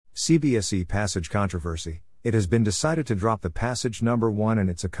CBSE passage controversy. It has been decided to drop the passage number 1 and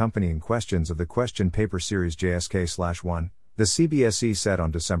its accompanying questions of the question paper series JSK/1, the CBSE said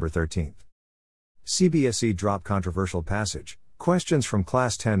on December 13. CBSE dropped controversial passage, questions from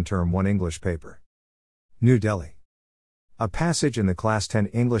Class 10 Term 1 English paper. New Delhi. A passage in the Class 10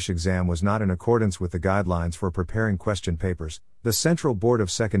 English exam was not in accordance with the guidelines for preparing question papers, the Central Board of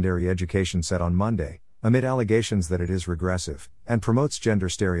Secondary Education said on Monday, amid allegations that it is regressive and promotes gender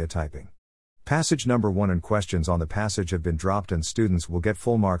stereotyping. Passage number 1 and questions on the passage have been dropped and students will get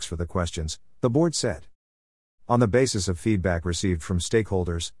full marks for the questions, the board said. On the basis of feedback received from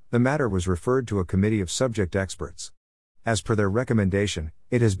stakeholders, the matter was referred to a committee of subject experts. As per their recommendation,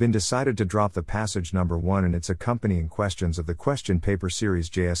 it has been decided to drop the passage number 1 and its accompanying questions of the question paper series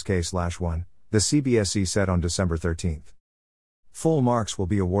JSK/1, the CBSE said on December 13. Full marks will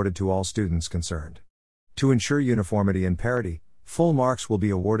be awarded to all students concerned. To ensure uniformity and parity, full marks will be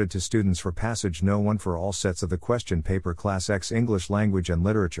awarded to students for passage no. 1 for all sets of the question paper Class X English Language and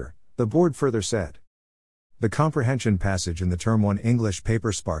Literature, the board further said. The comprehension passage in the Term 1 English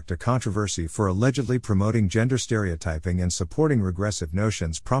paper sparked a controversy for allegedly promoting gender stereotyping and supporting regressive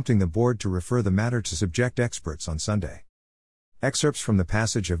notions, prompting the board to refer the matter to subject experts on Sunday. Excerpts from the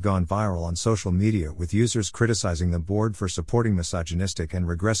passage have gone viral on social media, with users criticizing the board for supporting misogynistic and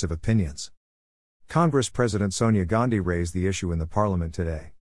regressive opinions. Congress President Sonia Gandhi raised the issue in the parliament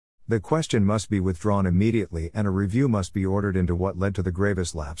today. The question must be withdrawn immediately and a review must be ordered into what led to the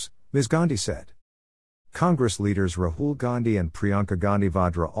gravest lapse, Ms. Gandhi said. Congress leaders Rahul Gandhi and Priyanka Gandhi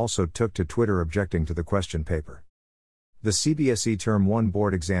Vadra also took to Twitter objecting to the question paper. The CBSE Term 1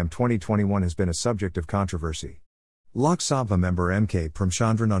 Board Exam 2021 has been a subject of controversy. Lok Sabha member M.K.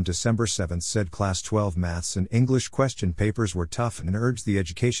 Premchandran on December 7 said Class 12 Maths and English question papers were tough and urged the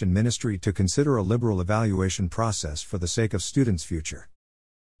Education Ministry to consider a liberal evaluation process for the sake of students' future.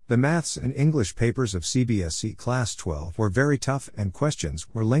 The Maths and English papers of CBSE Class 12 were very tough and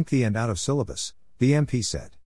questions were lengthy and out of syllabus, the MP said.